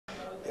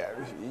Yeah,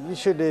 you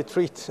should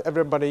treat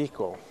everybody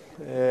equal.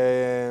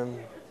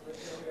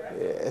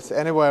 It's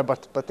anywhere,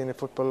 but in a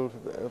football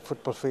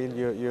field,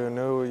 you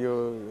know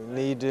you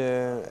need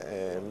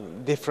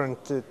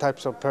different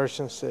types of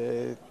persons,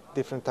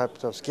 different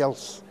types of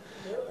skills,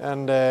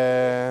 and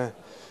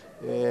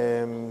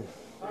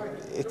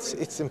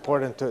it's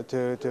important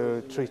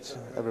to treat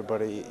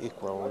everybody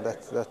equal.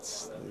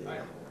 That's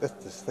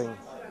the thing.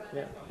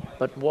 Yeah.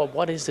 But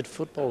what is it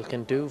football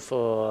can do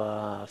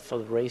for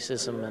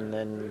racism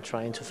and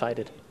trying to fight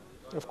it?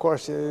 Of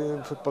course,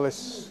 football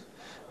is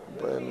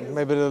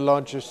maybe the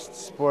largest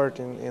sport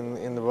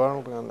in the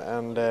world,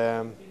 and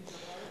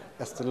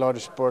as the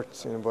largest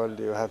sport in the world,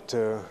 you have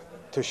to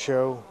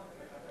show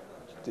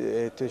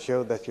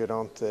that you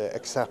don't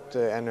accept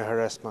any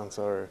harassment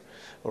or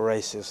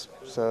racism.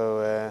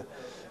 So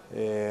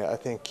I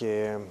think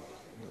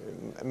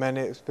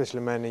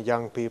especially many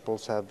young people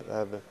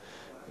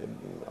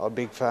are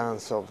big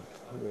fans of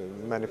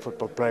many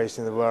football players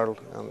in the world,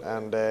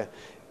 and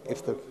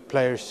if the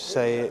players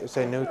say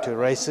no to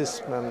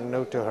racism and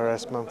no to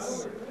harassment,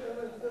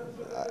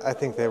 I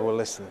think they will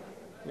listen.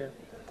 Yeah.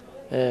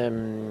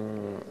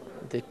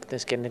 The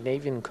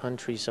Scandinavian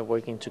countries are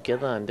working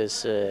together on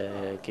this,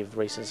 give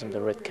racism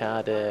the red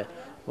card.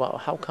 Well,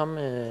 how come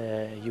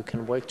you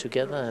can work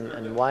together,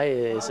 and why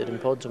is it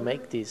important to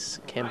make these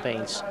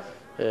campaigns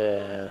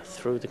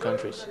through the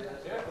countries?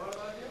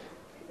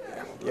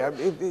 Yeah,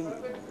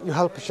 you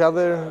help each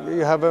other.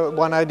 You have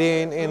one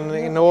idea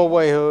in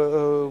Norway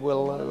who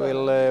will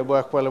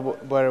work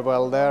very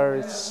well there.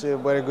 It's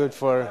very good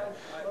to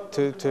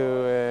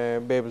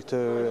be able to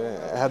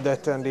have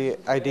that and the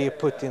idea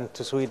put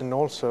into Sweden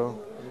also,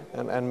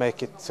 and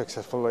make it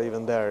successful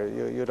even there.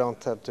 You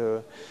don't have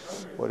to,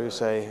 what do you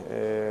say,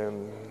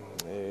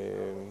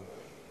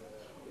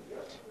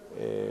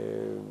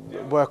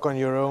 work on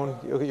your own.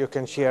 You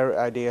can share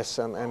ideas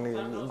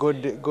and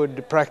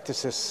good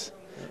practices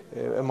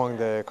among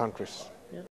the countries.